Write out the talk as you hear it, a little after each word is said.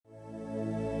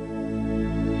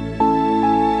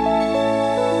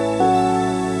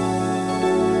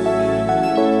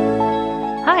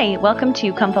Hi, welcome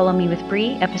to Come Follow Me with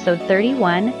Bree, episode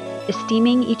 31,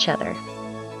 Esteeming Each Other.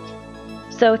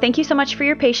 So thank you so much for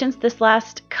your patience this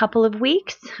last couple of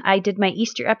weeks. I did my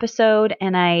Easter episode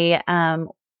and I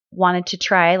wanted to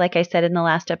try, like I said in the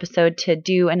last episode, to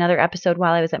do another episode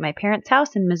while I was at my parents'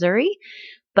 house in Missouri,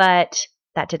 but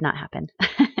that did not happen.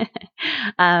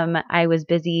 I was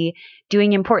busy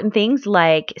doing important things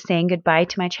like saying goodbye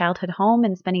to my childhood home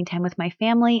and spending time with my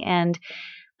family. And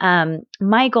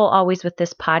my goal always with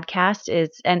this podcast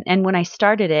is, and when I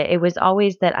started it, it was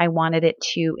always that I wanted it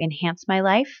to enhance my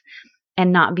life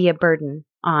and not be a burden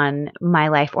on my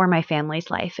life or my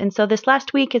family's life. And so this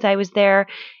last week, as I was there,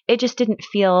 it just didn't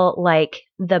feel like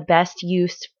the best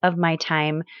use of my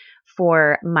time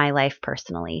for my life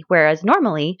personally. Whereas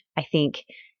normally, I think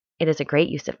it is a great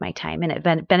use of my time and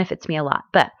it benefits me a lot.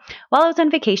 But while I was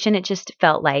on vacation, it just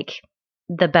felt like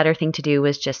the better thing to do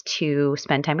was just to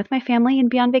spend time with my family and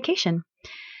be on vacation.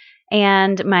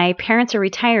 And my parents are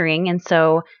retiring, and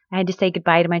so I had to say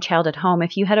goodbye to my child at home.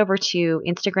 If you head over to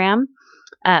Instagram,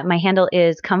 my handle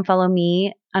is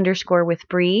comefollowme_with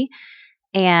Bree,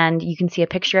 and you can see a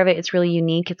picture of it. It's really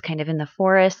unique. It's kind of in the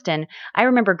forest, and I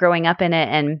remember growing up in it,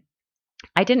 and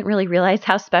I didn't really realize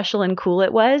how special and cool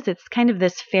it was. It's kind of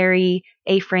this fairy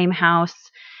A-frame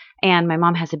house, and my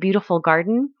mom has a beautiful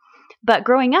garden. But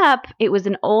growing up, it was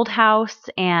an old house,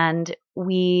 and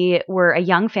we were a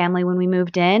young family when we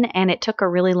moved in, and it took a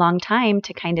really long time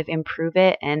to kind of improve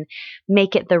it and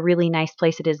make it the really nice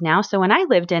place it is now. So when I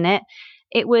lived in it,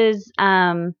 it was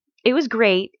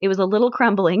great. It was a little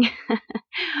crumbling,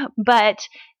 but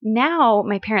now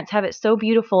my parents have it so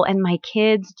beautiful, and my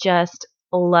kids just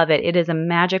love it. It is a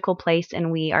magical place,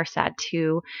 and we are sad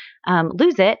to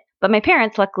lose it. But my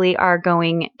parents, luckily, are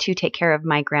going to take care of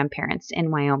my grandparents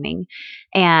in Wyoming.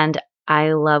 And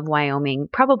I love Wyoming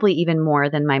probably even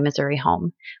more than my Missouri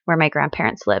home where my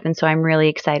grandparents live. And so I'm really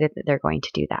excited that they're going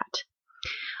to do that.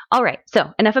 All right.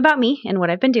 So enough about me and what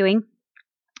I've been doing.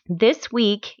 This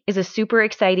week is a super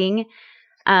exciting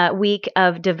week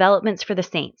of developments for the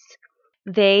saints.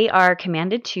 They are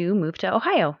commanded to move to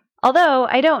Ohio. Although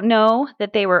I don't know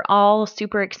that they were all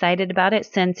super excited about it,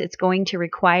 since it's going to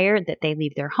require that they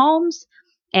leave their homes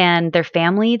and their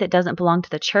family that doesn't belong to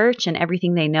the church and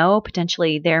everything they know,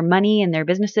 potentially their money and their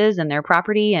businesses and their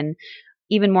property and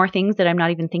even more things that I'm not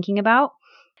even thinking about.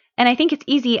 And I think it's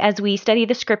easy as we study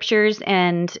the scriptures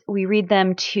and we read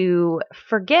them to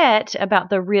forget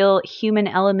about the real human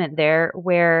element there,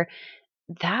 where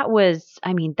that was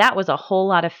a whole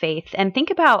lot of faith. And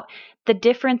think about the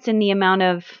difference in the amount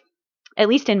of, at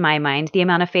least in my mind, the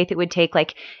amount of faith it would take.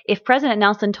 Like if President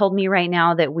Nelson told me right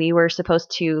now that we were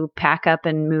supposed to pack up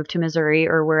and move to Missouri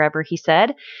or wherever he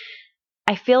said,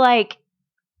 I feel like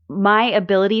my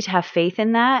ability to have faith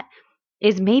in that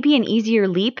is maybe an easier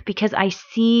leap because I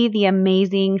see the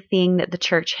amazing thing that the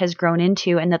church has grown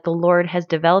into and that the Lord has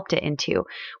developed it into.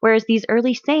 Whereas these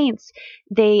early saints,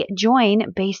 they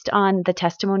join based on the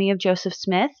testimony of Joseph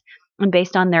Smith and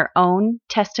based on their own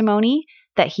testimony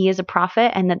that he is a prophet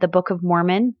and that the Book of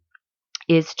Mormon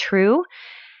is true.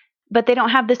 But they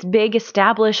don't have this big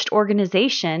established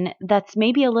organization that's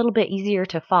maybe a little bit easier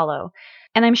to follow.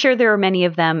 And I'm sure there are many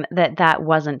of them that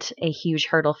wasn't a huge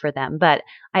hurdle for them. But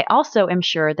I also am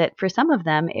sure that for some of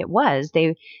them, it was.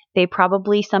 They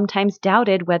probably sometimes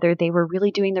doubted whether they were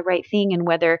really doing the right thing and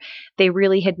whether they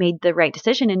really had made the right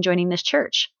decision in joining this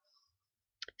church.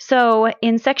 So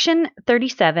in section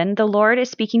 37, the Lord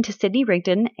is speaking to Sidney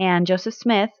Rigdon and Joseph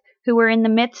Smith, who were in the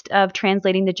midst of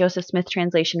translating the Joseph Smith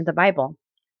translation of the Bible.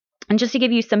 And just to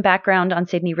give you some background on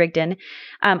Sidney Rigdon,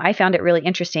 I found it really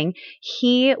interesting.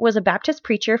 He was a Baptist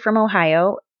preacher from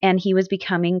Ohio, and he was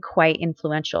becoming quite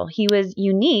influential. He was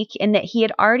unique in that he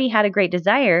had already had a great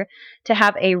desire to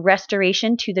have a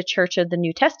restoration to the Church of the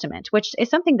New Testament, which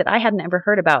is something that I hadn't ever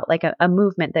heard about, like a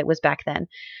movement that was back then.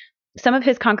 Some of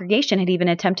his congregation had even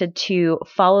attempted to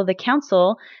follow the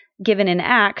counsel given in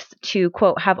Acts to,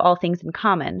 quote, have all things in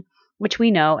common, which we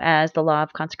know as the law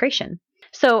of consecration.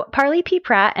 So Parley P.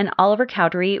 Pratt and Oliver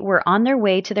Cowdery were on their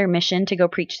way to their mission to go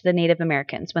preach to the Native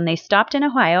Americans when they stopped in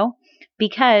Ohio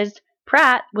because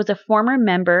Pratt was a former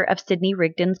member of Sidney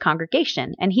Rigdon's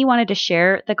congregation, and he wanted to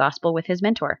share the gospel with his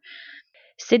mentor.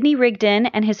 Sidney Rigdon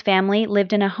and his family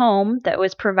lived in a home that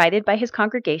was provided by his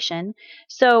congregation.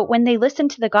 So when they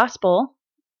listened to the gospel,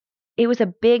 it was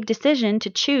a big decision to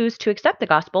choose to accept the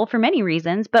gospel for many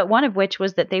reasons, but one of which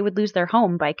was that they would lose their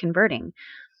home by converting.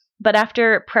 But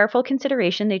after prayerful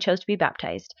consideration, they chose to be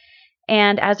baptized.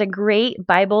 And as a great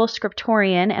Bible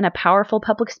scriptorian and a powerful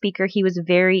public speaker, he was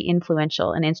very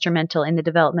influential and instrumental in the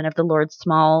development of the Lord's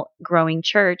small, growing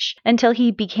church until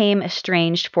he became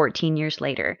estranged 14 years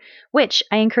later, which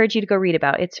I encourage you to go read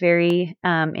about. It's very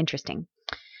interesting.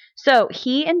 So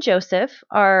he and Joseph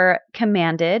are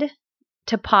commanded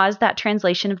to pause that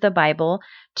translation of the Bible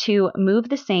to move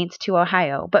the saints to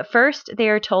Ohio. But first, they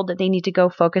are told that they need to go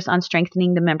focus on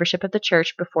strengthening the membership of the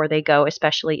church before they go,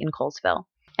 especially in Colesville.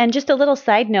 And just a little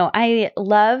side note, I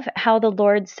love how the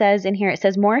Lord says in here, it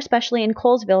says, more especially in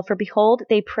Colesville, for behold,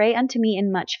 they pray unto me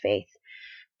in much faith.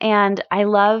 And I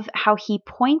love how he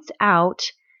points out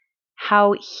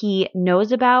how he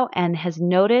knows about and has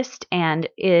noticed and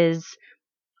is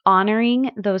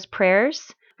honoring those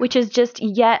prayers, which is just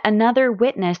yet another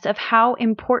witness of how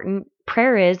important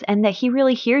prayer is and that he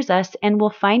really hears us and will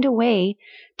find a way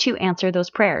to answer those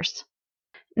prayers.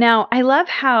 Now, I love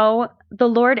how the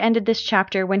Lord ended this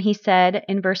chapter when he said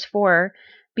in verse 4,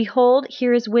 behold,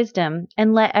 here is wisdom,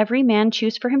 and let every man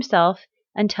choose for himself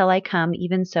until I come,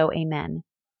 even so, amen.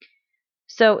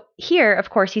 So here, of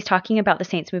course, he's talking about the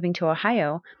saints moving to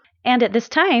Ohio. And at this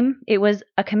time, it was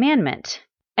a commandment.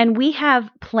 And we have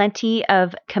plenty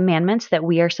of commandments that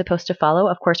we are supposed to follow.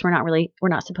 Of course, we're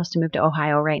not supposed to move to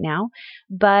Ohio right now,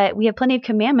 but we have plenty of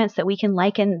commandments that we can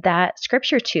liken that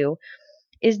scripture to.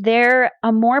 Is there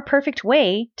a more perfect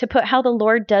way to put how the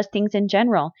Lord does things in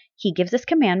general? He gives us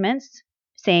commandments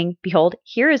saying, behold,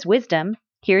 here is wisdom.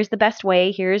 Here's the best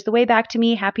way. Here's the way back to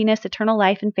me, happiness, eternal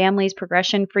life and families,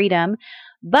 progression, freedom.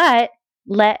 But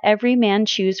let every man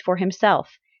choose for himself.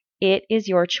 It is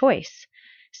your choice.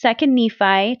 2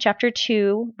 Nephi chapter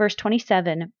 2, verse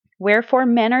 27. Wherefore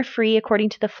men are free according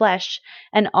to the flesh,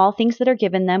 and all things that are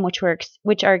given them which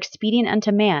are expedient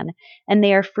unto man, and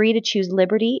they are free to choose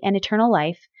liberty and eternal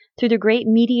life through the great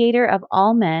mediator of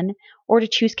all men, or to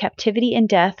choose captivity and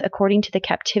death according to the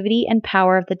captivity and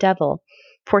power of the devil.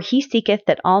 For he seeketh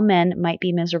that all men might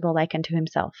be miserable like unto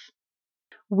himself.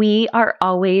 We are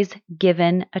always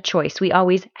given a choice. We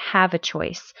always have a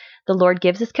choice. The Lord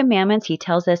gives us commandments. He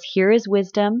tells us, here is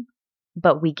wisdom,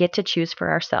 but we get to choose for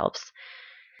ourselves.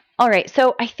 All right,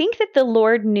 so I think that the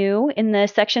Lord knew in the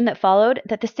section that followed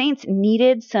that the saints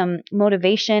needed some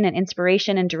motivation and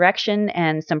inspiration and direction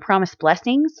and some promised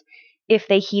blessings if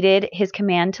they heeded his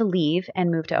command to leave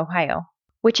and move to Ohio,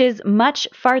 which is much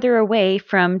farther away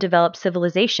from developed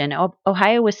civilization.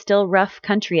 Ohio was still rough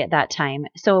country at that time.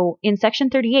 So in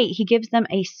section 38, he gives them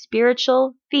a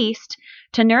spiritual feast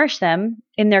to nourish them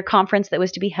in their conference that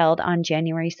was to be held on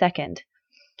January 2nd.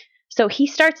 So he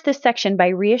starts this section by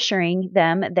reassuring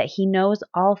them that he knows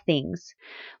all things.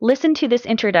 Listen to this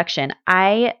introduction.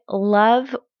 I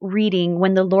love reading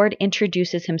when the Lord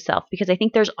introduces himself because I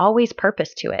think there's always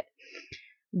purpose to it.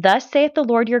 Thus saith the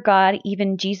Lord your God,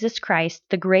 even Jesus Christ,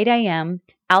 the great I am,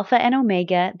 Alpha and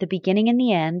Omega, the beginning and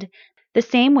the end, the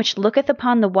same which looketh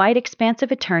upon the wide expanse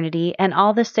of eternity and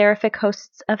all the seraphic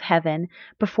hosts of heaven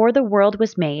before the world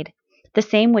was made, the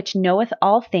same which knoweth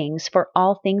all things, for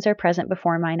all things are present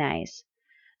before mine eyes.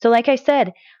 So like I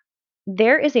said,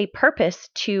 there is a purpose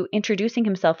to introducing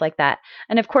himself like that.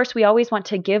 And of course, we always want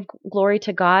to give glory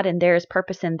to God, and there is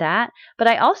purpose in that. But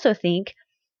I also think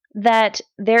that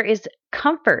there is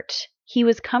comfort. He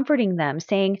was comforting them,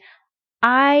 saying,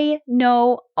 I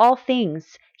know all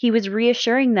things. He was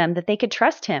reassuring them that they could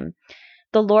trust him.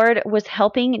 The Lord was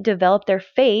helping develop their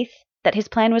faith that his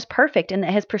plan was perfect and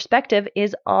that his perspective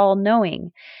is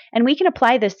all-knowing. And we can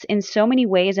apply this in so many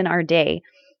ways in our day.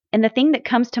 And the thing that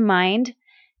comes to mind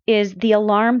is the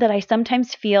alarm that I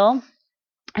sometimes feel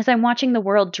as I'm watching the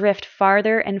world drift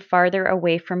farther and farther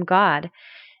away from God.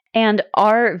 And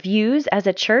our views as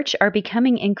a church are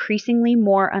becoming increasingly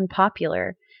more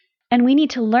unpopular. And we need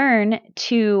to learn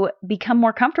to become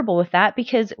more comfortable with that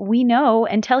because we know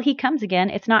until he comes again,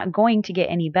 it's not going to get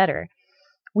any better.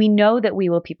 We know that we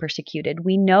will be persecuted.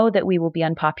 We know that we will be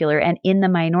unpopular and in the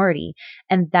minority,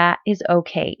 and that is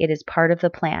okay. It is part of the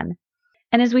plan.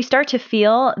 And as we start to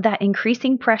feel that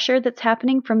increasing pressure that's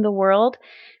happening from the world,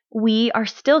 we are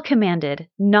still commanded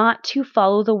not to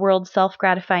follow the world's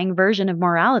self-gratifying version of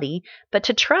morality, but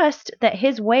to trust that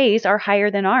his ways are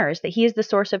higher than ours, that he is the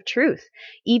source of truth,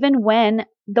 even when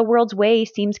the world's way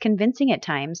seems convincing at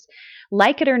times.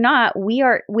 Like it or not, we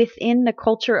are within the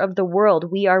culture of the world.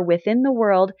 We are within the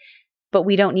world, but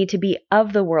we don't need to be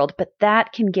of the world. But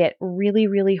that can get really,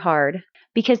 really hard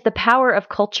because the power of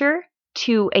culture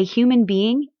to a human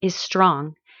being is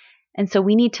strong. And so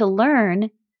we need to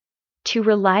learn to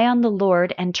rely on the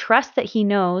Lord and trust that he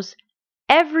knows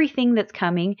everything that's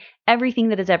coming, everything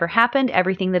that has ever happened,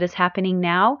 everything that is happening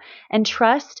now, and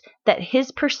trust that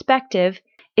his perspective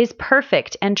is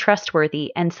perfect and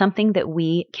trustworthy and something that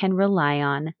we can rely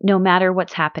on no matter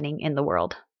what's happening in the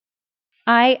world.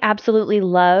 I absolutely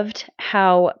loved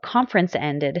how conference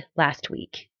ended last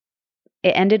week.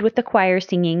 It ended with the choir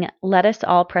singing, "Let Us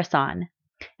All Press On."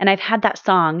 And I've had that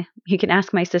song, you can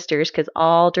ask my sisters, because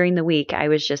all during the week I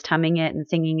was just humming it and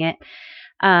singing it.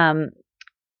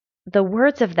 The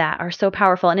words of that are so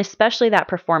powerful, and especially that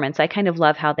performance. I kind of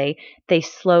love how they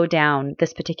slow down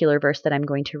this particular verse that I'm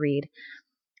going to read.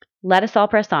 Let us all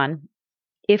press on.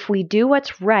 If we do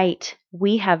what's right,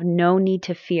 we have no need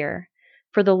to fear,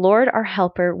 for the Lord our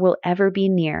helper will ever be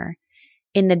near.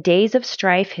 In the days of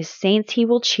strife, his saints he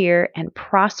will cheer and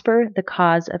prosper the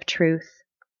cause of truth.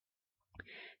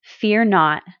 Fear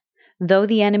not, though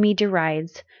the enemy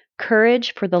derides.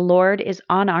 Courage, for the Lord is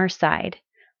on our side.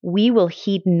 We will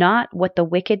heed not what the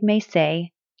wicked may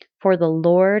say, for the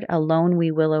Lord alone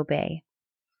we will obey.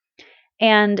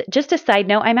 And just a side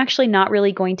note, I'm actually not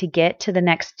really going to get to the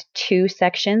next two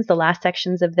sections, the last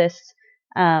sections of this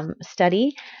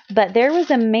study, but there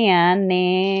was a man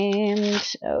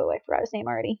named, I forgot his name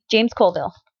already, James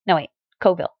Colville. No, wait,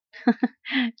 Coville.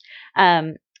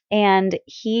 And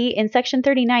he, in section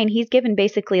 39, he's given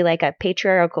basically like a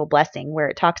patriarchal blessing where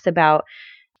it talks about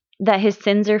that his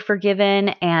sins are forgiven,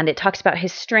 and it talks about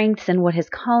his strengths and what his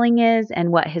calling is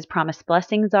and what his promised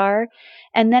blessings are.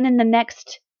 And then in the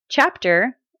next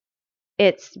chapter,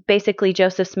 it's basically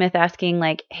Joseph Smith asking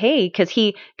like, hey,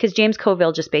 because James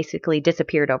Coville just basically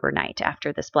disappeared overnight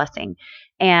after this blessing.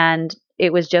 And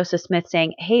it was Joseph Smith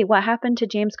saying, hey, what happened to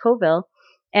James Coville?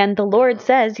 And the Lord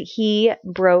says he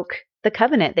broke the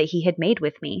covenant that he had made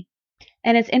with me.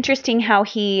 And it's interesting how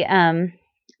he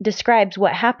describes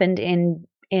what happened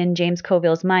in James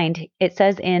Coville's mind. It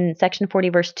says in section 40,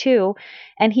 verse 2,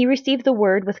 and he received the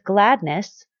word with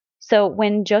gladness. So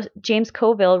when James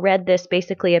Coville read this,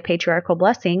 basically a patriarchal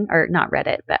blessing, or not read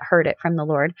it, but heard it from the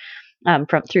Lord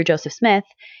through Joseph Smith,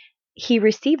 he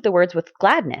received the words with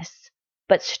gladness.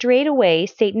 But straightway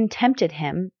Satan tempted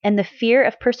him, and the fear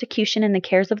of persecution and the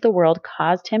cares of the world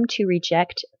caused him to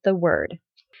reject the word.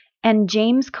 And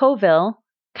James Coville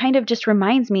kind of just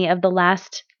reminds me of the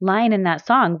last line in that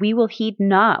song. We will heed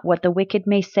not what the wicked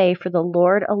may say, for the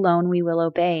Lord alone we will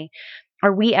obey.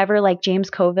 Are we ever like James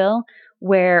Coville,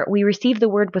 where we receive the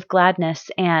word with gladness,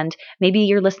 and maybe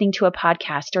you're listening to a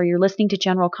podcast, or you're listening to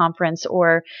General Conference,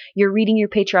 or you're reading your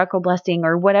patriarchal blessing,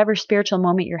 or whatever spiritual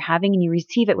moment you're having, and you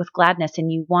receive it with gladness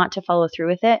and you want to follow through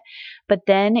with it, but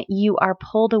then you are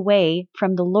pulled away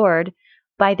from the Lord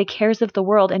by the cares of the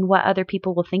world and what other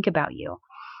people will think about you.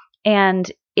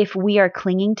 And if we are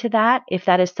clinging to that, if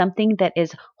that is something that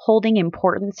is holding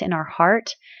importance in our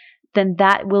heart, then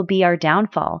that will be our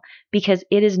downfall, because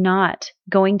it is not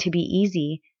going to be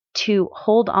easy to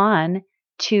hold on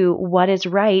to what is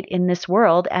right in this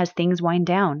world as things wind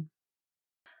down.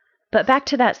 But back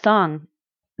to that song.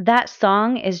 That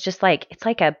song is just like, it's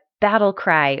like a battle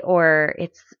cry, or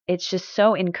it's just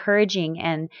so encouraging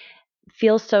and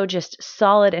feels so just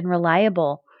solid and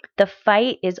reliable. The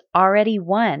fight is already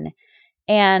won.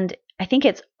 And I think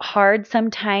it's hard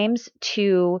sometimes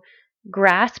to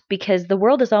grasp, because the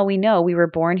world is all we know. We were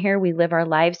born here. We live our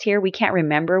lives here. We can't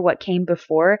remember what came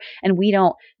before, and we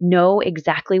don't know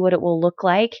exactly what it will look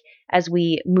like as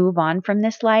we move on from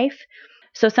this life.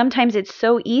 So sometimes it's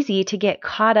so easy to get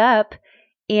caught up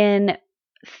in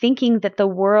thinking that the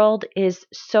world is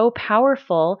so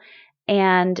powerful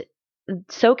and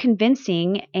so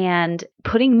convincing, and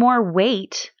putting more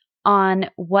weight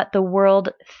on what the world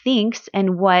thinks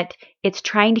and what it's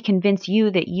trying to convince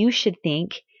you that you should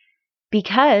think,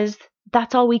 because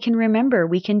that's all we can remember.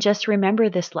 We can just remember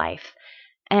this life.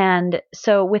 And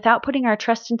so without putting our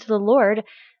trust into the Lord,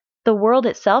 the world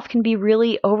itself can be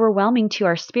really overwhelming to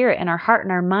our spirit and our heart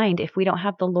and our mind if we don't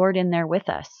have the Lord in there with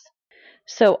us.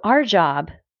 So our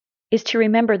job is to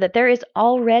remember that there is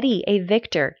already a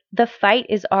victor. The fight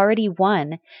is already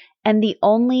won. And the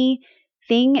only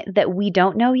thing that we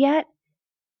don't know yet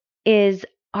is,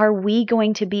 are we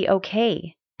going to be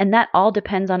okay? And that all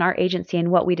depends on our agency and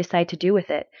what we decide to do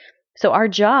with it. So our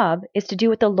job is to do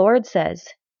what the Lord says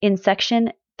in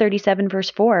section 37, verse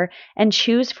 4, and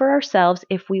choose for ourselves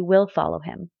if we will follow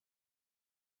him.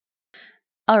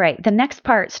 All right, the next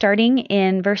part, starting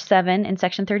in verse 7 in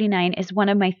section 39, is one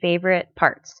of my favorite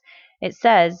parts. It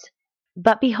says,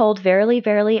 but behold, verily,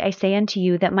 verily, I say unto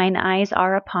you that mine eyes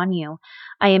are upon you.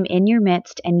 I am in your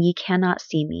midst, and ye cannot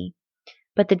see me.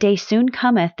 But the day soon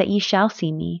cometh that ye shall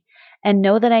see me, and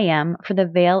know that I am, for the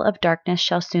veil of darkness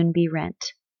shall soon be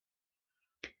rent.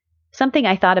 Something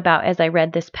I thought about as I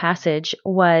read this passage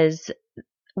was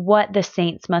what the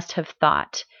saints must have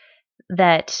thought,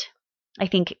 that I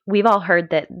think we've all heard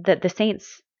that the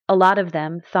saints, a lot of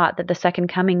them thought that the second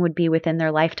coming would be within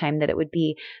their lifetime, that it would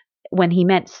be when he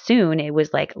meant soon, it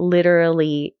was like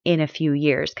literally in a few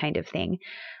years kind of thing.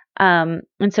 And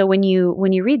so when you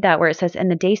read that where it says, "And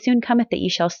the day soon cometh that ye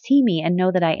shall see me and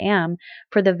know that I am,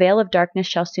 for the veil of darkness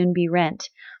shall soon be rent,"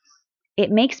 it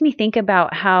makes me think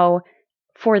about how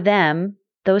for them,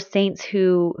 those saints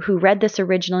who read this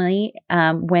originally,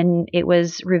 when it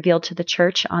was revealed to the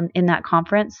church in that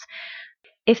conference,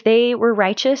 if they were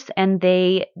righteous and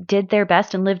they did their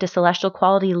best and lived a celestial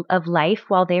quality of life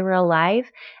while they were alive,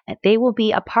 they will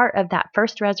be a part of that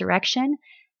first resurrection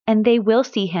and they will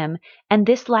see him. And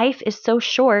this life is so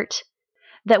short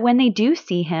that when they do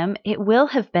see him, it will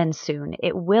have been soon.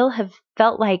 It will have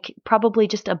felt like probably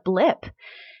just a blip.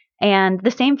 And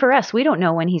the same for us. We don't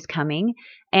know when he's coming,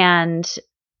 and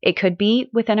it could be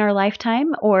within our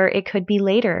lifetime or it could be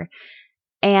later.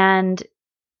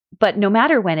 But no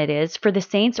matter when it is, for the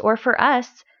saints or for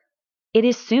us, it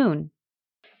is soon.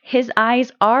 His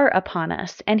eyes are upon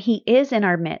us, and he is in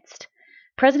our midst.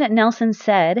 President Nelson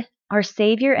said, "Our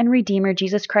Savior and Redeemer,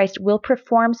 Jesus Christ, will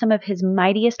perform some of his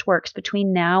mightiest works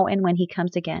between now and when he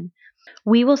comes again.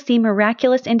 We will see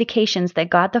miraculous indications that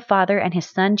God the Father and his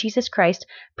Son, Jesus Christ,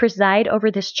 preside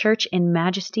over this church in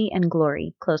majesty and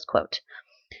glory." Close quote.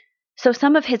 So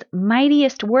some of his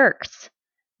mightiest works,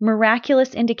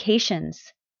 miraculous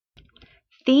indications.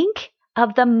 Think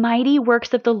of the mighty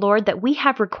works of the Lord that we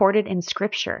have recorded in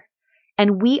Scripture.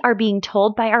 And we are being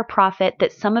told by our prophet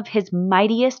that some of his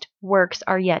mightiest works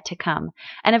are yet to come.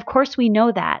 And of course we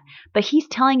know that, but he's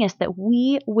telling us that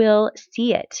we will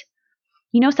see it.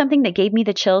 You know something that gave me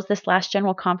the chills this last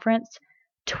General Conference?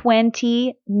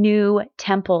 20 new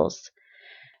temples.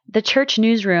 The church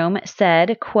newsroom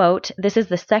said, quote, "This is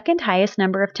the second highest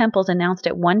number of temples announced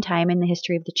at one time in the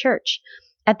history of the church."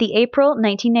 At the April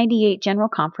 1998 General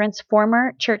Conference,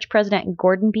 former church president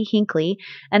Gordon B. Hinckley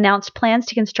announced plans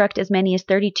to construct as many as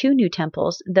 32 new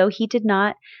temples, though he did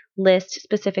not list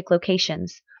specific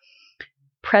locations.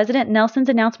 President Nelson's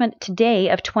announcement today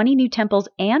of 20 new temples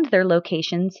and their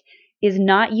locations is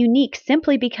not unique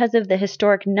simply because of the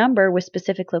historic number with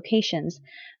specific locations.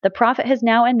 The prophet has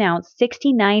now announced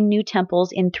 69 new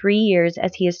temples in 3 years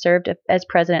as he has served as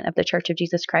president of the Church of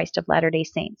Jesus Christ of Latter-day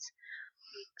Saints.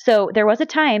 So there was a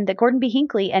time that Gordon B.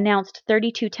 Hinckley announced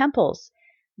 32 temples.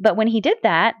 But when he did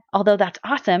that, although that's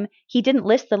awesome, he didn't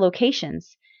list the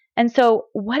locations. And so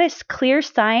what a clear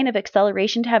sign of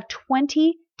acceleration to have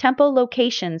 20 temple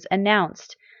locations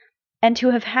announced and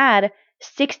to have had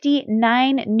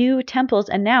 69 new temples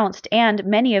announced, and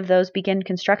many of those begin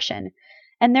construction.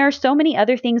 And there are so many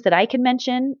other things that I could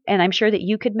mention, and I'm sure that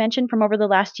you could mention from over the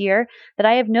last year, that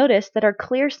I have noticed that are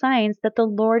clear signs that the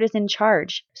Lord is in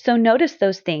charge. So notice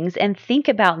those things and think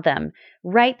about them.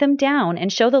 Write them down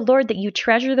and show the Lord that you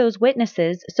treasure those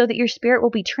witnesses so that your spirit will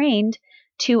be trained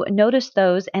to notice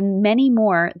those and many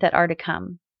more that are to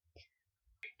come.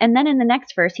 And then in the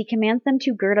next verse, he commands them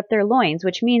to gird up their loins,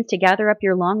 which means to gather up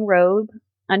your long robe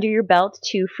under your belt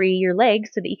to free your legs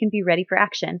so that you can be ready for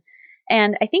action.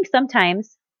 And I think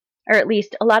sometimes, or at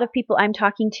least a lot of people I'm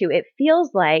talking to, it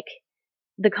feels like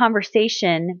the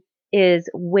conversation is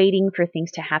waiting for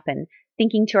things to happen,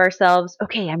 thinking to ourselves,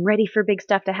 okay, I'm ready for big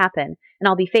stuff to happen, and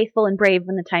I'll be faithful and brave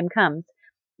when the time comes.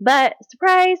 But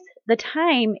surprise, the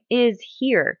time is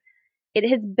here. It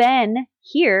has been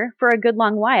here for a good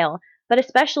long while, but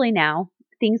especially now,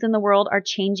 things in the world are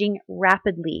changing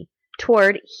rapidly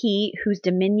toward he whose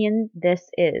dominion this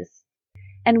is.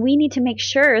 And we need to make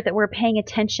sure that we're paying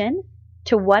attention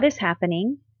to what is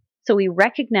happening so we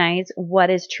recognize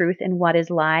what is truth and what is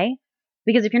lie.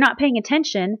 Because if you're not paying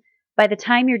attention, by the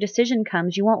time your decision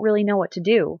comes, you won't really know what to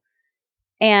do.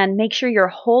 And make sure you're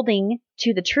holding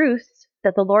to the truths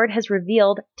that the Lord has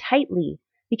revealed tightly,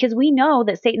 because we know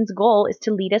that Satan's goal is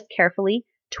to lead us carefully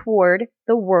toward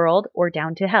the world or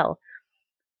down to hell.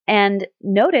 And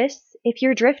notice if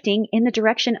you're drifting in the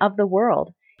direction of the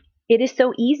world. It is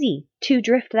so easy to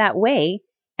drift that way,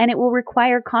 and it will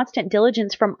require constant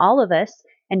diligence from all of us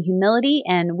and humility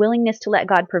and willingness to let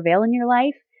God prevail in your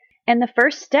life. And the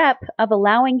first step of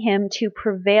allowing him to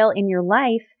prevail in your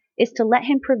life is to let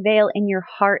him prevail in your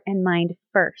heart and mind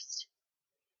first.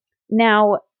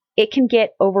 Now, it can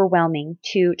get overwhelming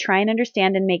to try and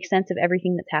understand and make sense of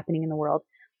everything that's happening in the world.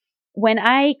 When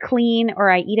I clean or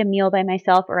I eat a meal by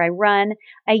myself or I run,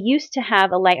 I used to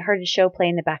have a lighthearted show play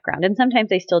in the background. And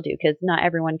sometimes I still do because not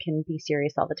everyone can be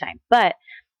serious all the time. But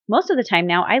most of the time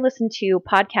now, I listen to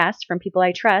podcasts from people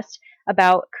I trust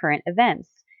about current events.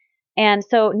 And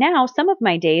so now some of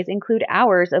my days include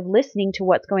hours of listening to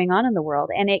what's going on in the world,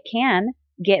 and it can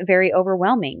get very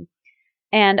overwhelming.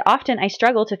 And often I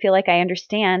struggle to feel like I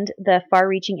understand the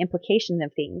far-reaching implications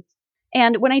of things.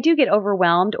 And when I do get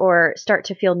overwhelmed or start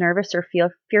to feel nervous or feel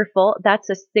fearful, that's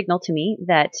a signal to me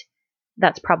that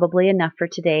that's probably enough for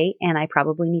today, and I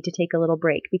probably need to take a little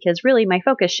break, because really my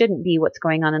focus shouldn't be what's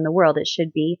going on in the world. It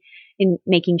should be in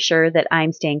making sure that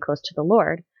I'm staying close to the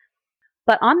Lord.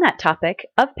 But on that topic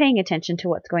of paying attention to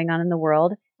what's going on in the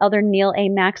world, Elder Neal A.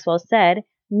 Maxwell said,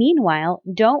 "Meanwhile,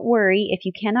 don't worry if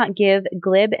you cannot give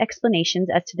glib explanations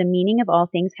as to the meaning of all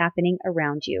things happening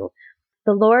around you.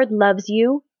 The Lord loves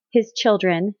you, his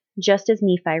children, just as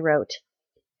Nephi wrote.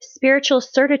 Spiritual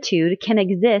certitude can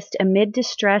exist amid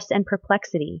distress and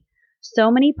perplexity.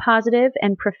 So many positive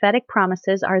and prophetic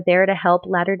promises are there to help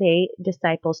Latter-day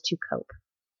disciples to cope.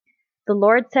 The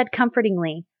Lord said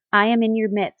comfortingly, I am in your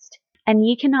midst, and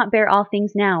ye cannot bear all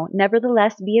things now.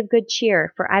 Nevertheless, be of good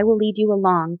cheer, for I will lead you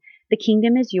along. The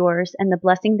kingdom is yours, and the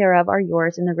blessing thereof are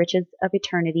yours, and the riches of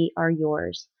eternity are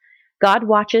yours. God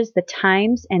watches the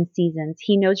times and seasons.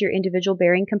 He knows your individual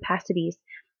bearing capacities.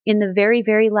 In the very,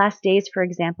 very last days, for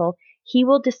example, he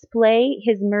will display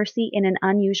his mercy in an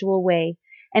unusual way.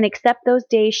 And except those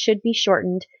days should be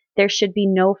shortened, there should be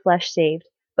no flesh saved.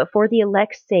 But for the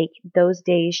elect's sake, those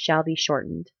days shall be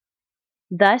shortened.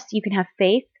 Thus you can have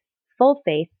faith, full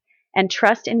faith, and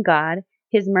trust in God,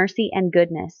 his mercy and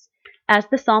goodness. As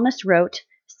the psalmist wrote,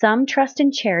 some trust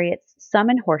in chariots,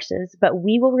 some in horses, but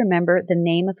we will remember the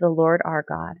name of the Lord our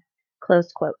God.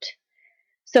 Close quote.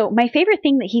 So my favorite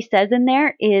thing that he says in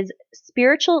there is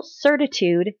spiritual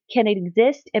certitude can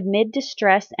exist amid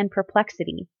distress and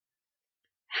perplexity.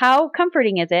 How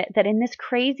comforting is it that in this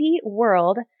crazy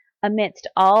world, amidst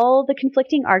all the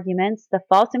conflicting arguments, the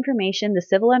false information, the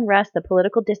civil unrest, the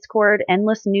political discord,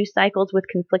 endless news cycles with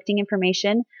conflicting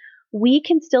information, we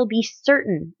can still be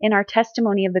certain in our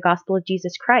testimony of the gospel of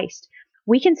Jesus Christ.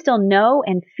 We can still know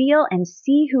and feel and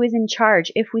see who is in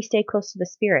charge if we stay close to the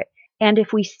Spirit, and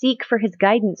if we seek for his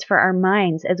guidance for our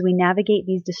minds as we navigate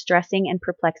these distressing and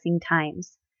perplexing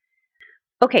times.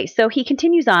 Okay, so he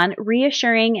continues on,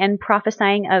 reassuring and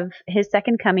prophesying of his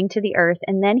second coming to the earth,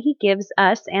 and then he gives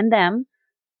us and them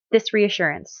this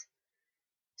reassurance.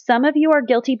 Some of you are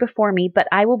guilty before me, but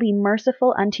I will be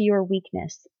merciful unto your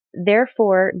weakness.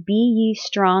 Therefore be ye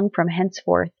strong from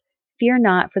henceforth. Fear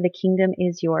not, for the kingdom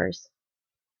is yours.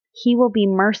 He will be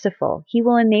merciful. He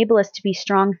will enable us to be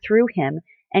strong through him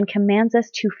and commands us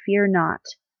to fear not.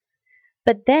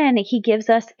 But then he gives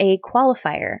us a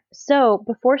qualifier. So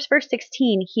before verse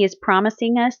 16, he is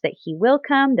promising us that he will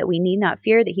come, that we need not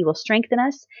fear, that he will strengthen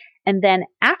us. And then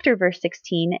after verse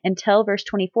 16 until verse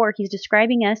 24, he's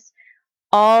describing us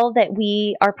all that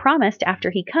we are promised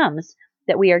after he comes,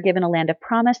 that we are given a land of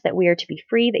promise, that we are to be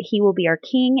free, that he will be our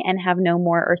king and have no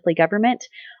more earthly government,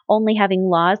 only having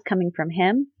laws coming from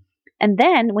him. And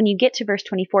then when you get to verse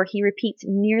 24, he repeats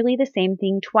nearly the same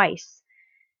thing twice.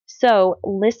 So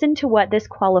listen to what this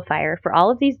qualifier for all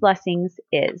of these blessings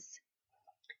is.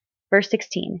 Verse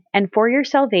 16, and for your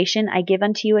salvation I give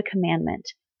unto you a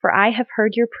commandment, for I have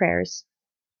heard your prayers,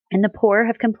 and the poor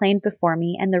have complained before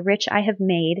me, and the rich I have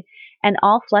made, and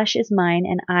all flesh is mine,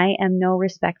 and I am no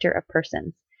respecter of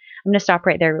persons. I'm going to stop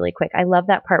right there really quick. I love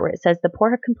that part where it says, the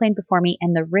poor have complained before me,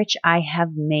 and the rich I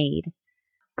have made.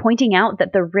 Pointing out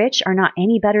that the rich are not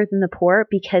any better than the poor,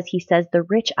 because he says, the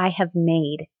rich I have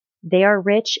made. They are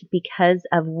rich because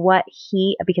of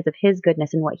his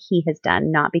goodness and what he has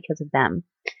done, not because of them.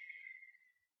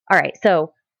 All right,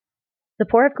 so the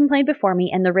poor have complained before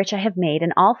me, and the rich I have made,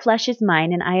 and all flesh is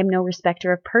mine, and I am no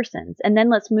respecter of persons. And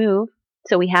then let's move.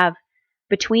 So we have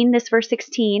between this verse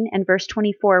 16 and verse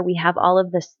 24, we have all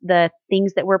of the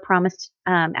things that were promised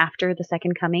after the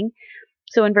second coming.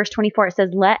 So in verse 24, it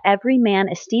says, let every man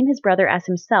esteem his brother as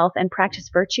himself, and practice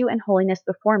virtue and holiness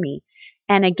before me.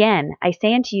 And again, I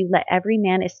say unto you, let every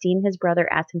man esteem his brother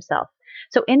as himself.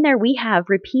 So in there we have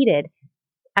repeated,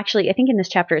 actually, I think in this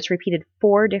chapter it's repeated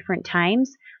 4 different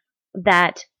times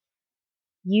that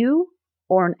you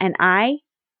and I,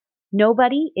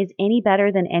 nobody is any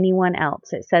better than anyone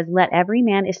else. It says, let every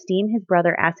man esteem his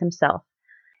brother as himself.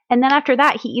 And then after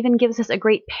that, he even gives us a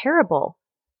great parable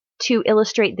to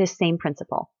illustrate this same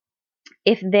principle.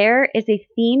 If there is a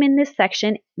theme in this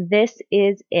section, this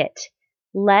is it.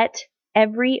 Let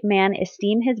every man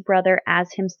esteem his brother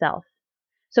as himself.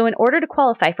 So in order to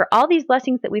qualify for all these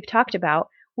blessings that we've talked about,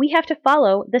 we have to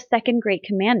follow the second great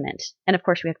commandment. And of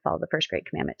course, we have to follow the first great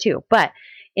commandment too. But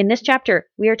in this chapter,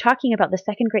 we are talking about the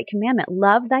second great commandment.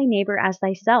 Love thy neighbor as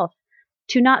thyself.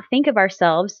 To not think of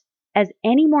ourselves as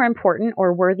any more important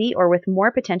or worthy or with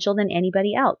more potential than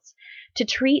anybody else. To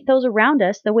treat those around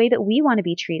us the way that we want to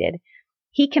be treated.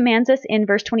 He commands us in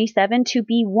verse 27 to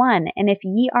be one, and if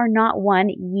ye are not one,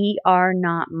 ye are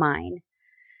not mine.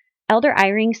 Elder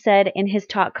Eyring said in his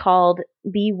talk called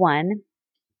Be One,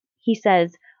 he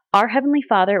says, our Heavenly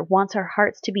Father wants our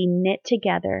hearts to be knit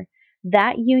together.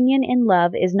 That union in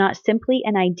love is not simply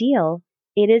an ideal,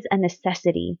 it is a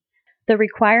necessity. The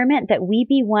requirement that we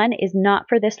be one is not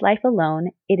for this life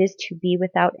alone, it is to be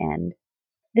without end.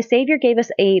 The Savior gave us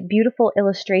a beautiful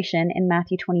illustration in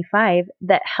Matthew 25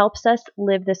 that helps us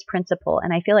live this principle.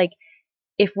 And I feel like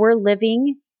if we're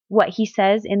living what he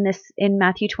says in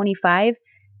Matthew 25,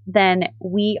 then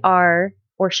we are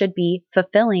or should be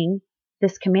fulfilling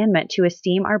this commandment to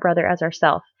esteem our brother as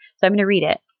ourselves. So I'm going to read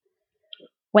it.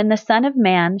 When the Son of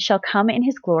Man shall come in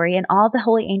his glory and all the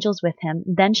holy angels with him,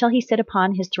 then shall he sit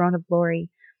upon his throne of glory.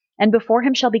 And before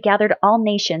him shall be gathered all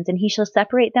nations, and he shall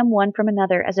separate them one from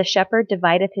another, as a shepherd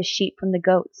divideth his sheep from the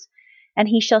goats. And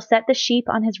he shall set the sheep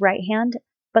on his right hand,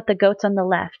 but the goats on the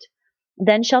left.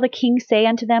 Then shall the king say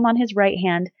unto them on his right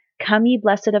hand, Come ye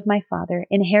blessed of my Father,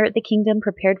 inherit the kingdom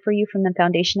prepared for you from the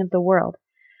foundation of the world.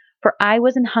 For I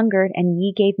was an hungered, and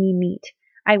ye gave me meat.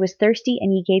 I was thirsty,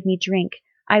 and ye gave me drink.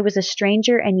 I was a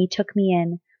stranger, and ye took me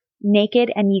in.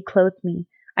 Naked, and ye clothed me.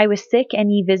 I was sick,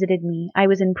 and ye visited me. I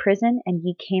was in prison, and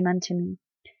ye came unto me.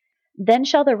 Then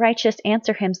shall the righteous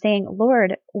answer him, saying,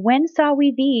 Lord, when saw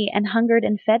we thee and hungered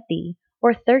and fed thee,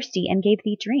 or thirsty and gave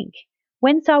thee drink?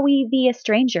 When saw we thee a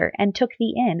stranger and took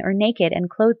thee in, or naked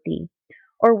and clothed thee?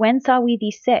 Or when saw we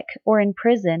thee sick, or in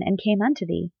prison, and came unto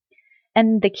thee?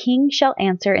 And the king shall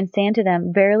answer and say unto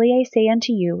them, Verily I say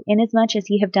unto you, inasmuch as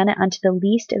ye have done it unto the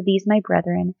least of these my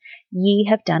brethren, ye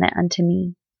have done it unto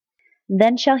me.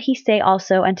 Then shall he say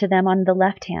also unto them on the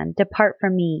left hand, Depart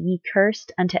from me, ye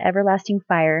cursed, unto everlasting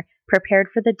fire, prepared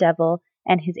for the devil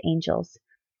and his angels.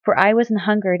 For I was an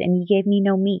hungered, and ye gave me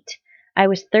no meat. I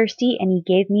was thirsty, and ye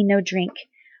gave me no drink.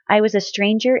 I was a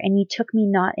stranger, and ye took me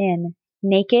not in.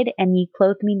 Naked, and ye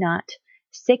clothed me not.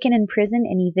 Sick and in prison,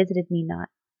 and ye visited me not.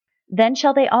 Then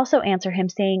shall they also answer him,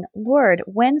 saying, Lord,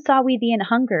 when saw we thee an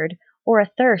hungered, or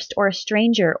athirst, or a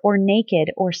stranger, or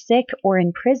naked, or sick, or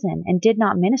in prison, and did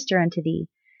not minister unto thee?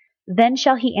 Then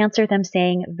shall he answer them,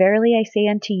 saying, Verily I say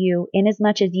unto you,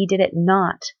 inasmuch as ye did it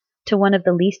not to one of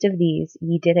the least of these,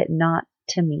 ye did it not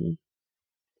to me.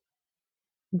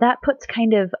 That puts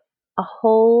kind of a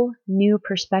whole new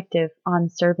perspective on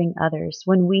serving others.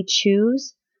 When we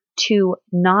choose to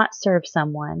not serve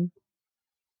someone,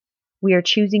 we are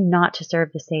choosing not to serve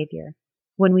the Savior.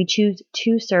 When we choose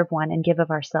to serve one and give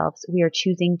of ourselves, we are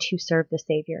choosing to serve the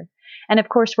Savior. And of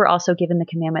course, we're also given the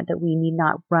commandment that we need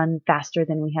not run faster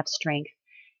than we have strength.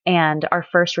 And our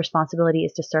first responsibility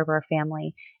is to serve our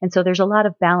family. And so there's a lot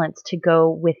of balance to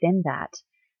go within that.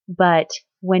 But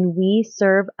when we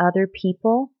serve other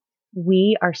people,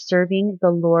 we are serving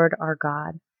the Lord our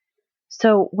God.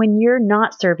 So when you're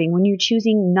not serving, when you're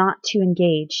choosing not to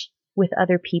engage with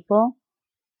other people,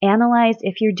 analyze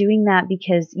if you're doing that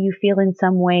because you feel in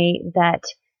some way that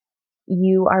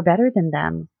you are better than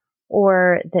them,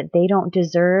 or that they don't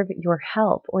deserve your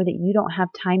help, or that you don't have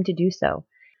time to do so.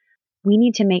 We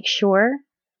need to make sure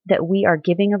that we are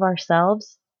giving of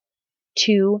ourselves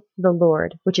to the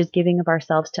Lord, which is giving of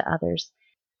ourselves to others.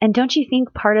 And don't you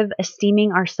think part of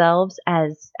esteeming ourselves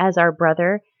as our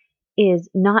brother is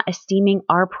not esteeming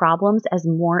our problems as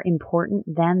more important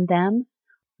than them?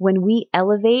 When we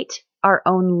elevate our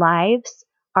own lives,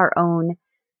 our own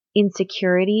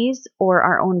insecurities, or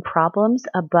our own problems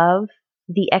above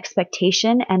the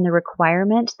expectation and the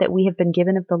requirement that we have been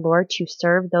given of the Lord to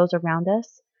serve those around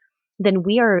us, then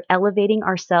we are elevating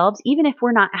ourselves. Even if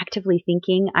we're not actively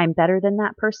thinking, I'm better than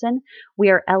that person, we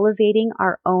are elevating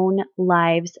our own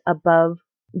lives above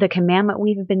the commandment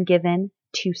we've been given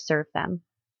to serve them.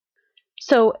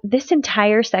 So this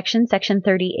entire section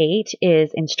 38,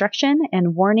 is instruction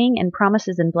and warning and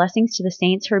promises and blessings to the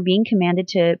saints who are being commanded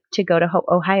to go to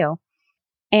Ohio.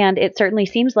 And it certainly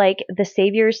seems like the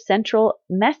Savior's central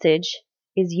message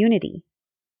is unity.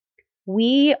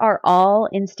 We are all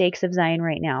in Stakes of Zion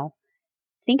right now.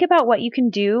 Think about what you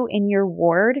can do in your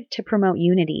ward to promote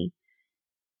unity.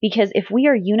 Because if we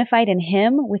are unified in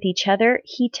Him with each other,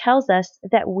 He tells us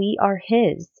that we are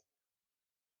His.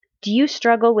 Do you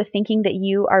struggle with thinking that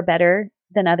you are better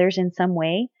than others in some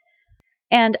way?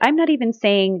 And I'm not even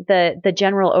saying the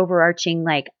general overarching,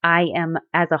 like, I am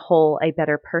as a whole a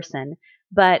better person.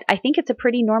 But I think it's a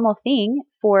pretty normal thing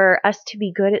for us to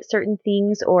be good at certain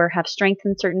things, or have strength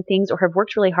in certain things, or have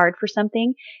worked really hard for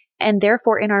something. And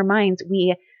therefore, in our minds,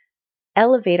 we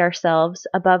elevate ourselves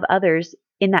above others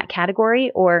in that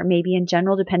category, or maybe in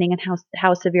general, depending on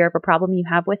how severe of a problem you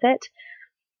have with it.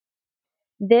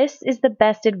 This is the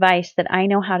best advice that I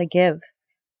know how to give.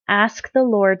 Ask the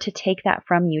Lord to take that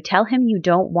from you. Tell him you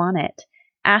don't want it.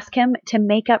 Ask him to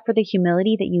make up for the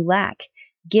humility that you lack.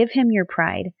 Give him your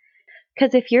pride.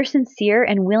 Because if you're sincere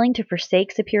and willing to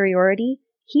forsake superiority,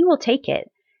 he will take it.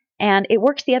 And it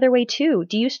works the other way too.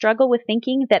 Do you struggle with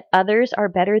thinking that others are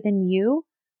better than you?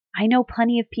 I know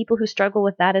plenty of people who struggle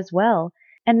with that as well.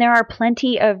 And there are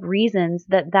plenty of reasons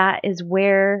that that is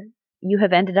where you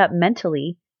have ended up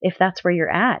mentally, if that's where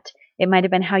you're at. It might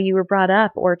have been how you were brought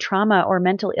up, or trauma, or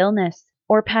mental illness,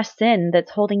 or past sin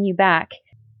that's holding you back.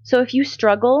 So if you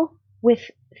struggle with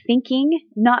thinking,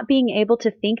 not being able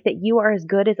to think that you are as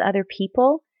good as other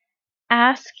people,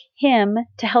 ask him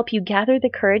to help you gather the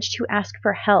courage to ask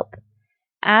for help.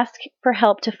 Ask for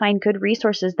help to find good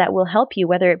resources that will help you,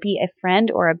 whether it be a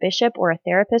friend or a bishop or a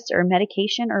therapist or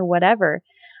medication or whatever.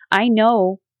 I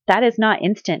know that is not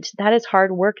instant. That is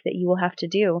hard work that you will have to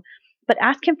do. But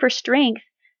ask him for strength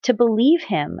to believe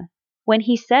him when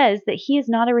he says that he is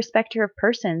not a respecter of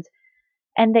persons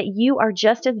and that you are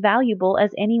just as valuable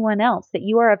as anyone else, that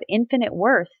you are of infinite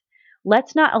worth.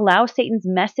 Let's not allow Satan's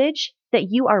message that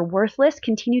you are worthless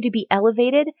continue to be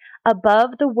elevated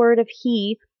above the word of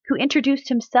he who introduced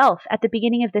himself at the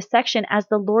beginning of this section as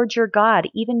the Lord your God,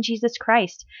 even Jesus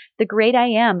Christ, the great I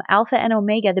am, Alpha and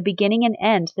Omega, the beginning and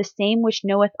end, the same which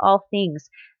knoweth all things.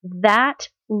 That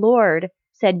Lord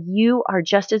said you are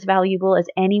just as valuable as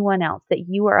anyone else, that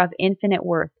you are of infinite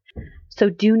worth. So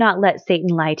do not let Satan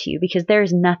lie to you, because there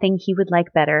is nothing he would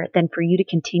like better than for you to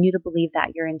continue to believe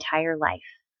that your entire life.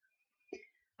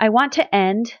 I want to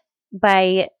end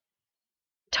by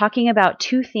talking about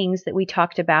two things that we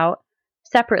talked about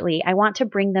separately. I want to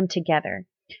bring them together.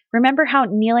 Remember how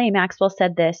Neal A. Maxwell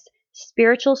said this: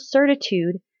 spiritual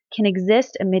certitude can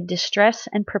exist amid distress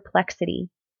and perplexity.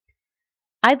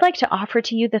 I'd like to offer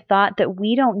to you the thought that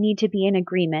we don't need to be in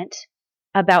agreement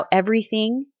about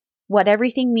everything, what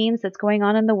everything means that's going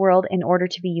on in the world in order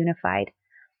to be unified.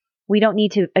 We don't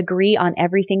need to agree on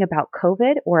everything about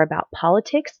COVID or about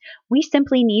politics. We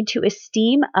simply need to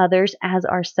esteem others as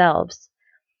ourselves.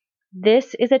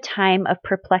 This is a time of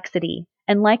perplexity.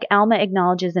 And like Alma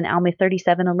acknowledges in Alma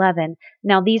 37:11,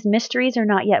 now these mysteries are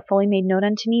not yet fully made known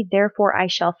unto me, therefore I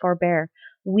shall forbear.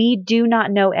 We do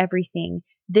not know everything.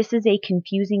 This is a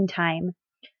confusing time.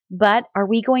 But are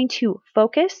we going to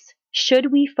focus?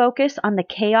 Should we focus on the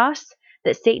chaos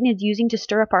that Satan is using to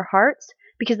stir up our hearts?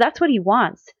 Because that's what he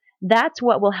wants. That's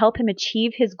what will help him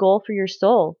achieve his goal for your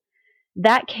soul.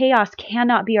 That chaos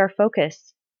cannot be our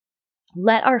focus.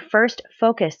 Let our first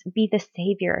focus be the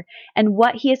Savior and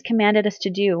what he has commanded us to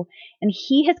do. And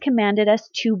he has commanded us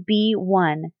to be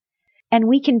one. And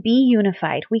we can be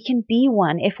unified. We can be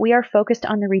one if we are focused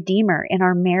on the Redeemer in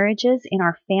our marriages, in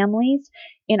our families,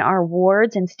 in our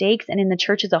wards and stakes, and in the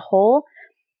church as a whole.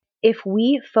 If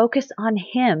we focus on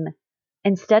him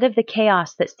instead of the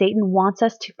chaos that Satan wants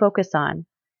us to focus on,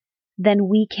 then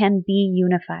we can be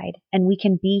unified and we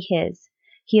can be his.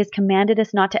 He has commanded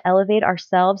us not to elevate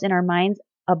ourselves in our minds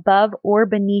above or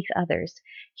beneath others.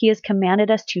 He has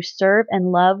commanded us to serve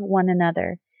and love one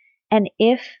another. And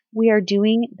if we are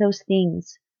doing those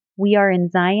things, we are in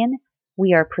Zion,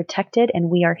 we are protected, and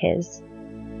we are his.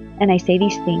 And I say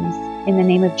these things in the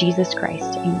name of Jesus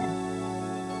Christ. Amen.